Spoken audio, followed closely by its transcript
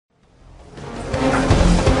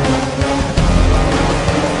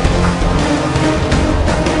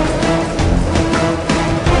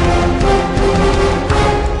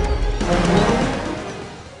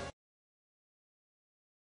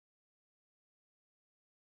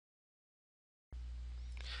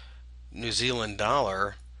New Zealand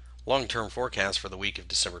dollar long-term forecast for the week of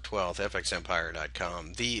December 12th,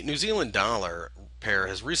 fxempire.com. The New Zealand dollar pair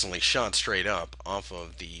has recently shot straight up off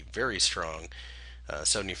of the very strong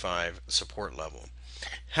 75 support level.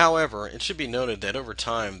 However, it should be noted that over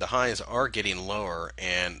time the highs are getting lower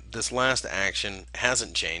and this last action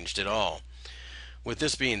hasn't changed at all. With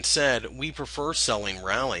this being said, we prefer selling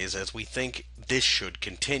rallies as we think this should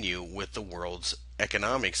continue with the world's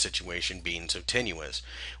economic situation being so tenuous.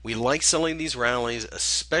 We like selling these rallies,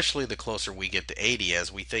 especially the closer we get to 80,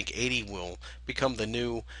 as we think 80 will become the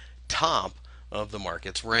new top of the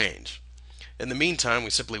market's range. In the meantime,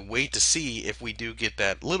 we simply wait to see if we do get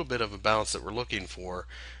that little bit of a bounce that we're looking for.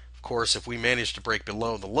 Of course, if we manage to break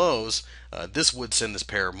below the lows, this would send this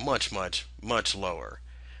pair much, much, much lower.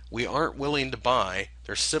 We aren't willing to buy.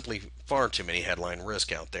 There's simply far too many headline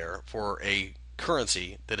risk out there for a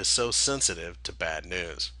currency that is so sensitive to bad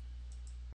news.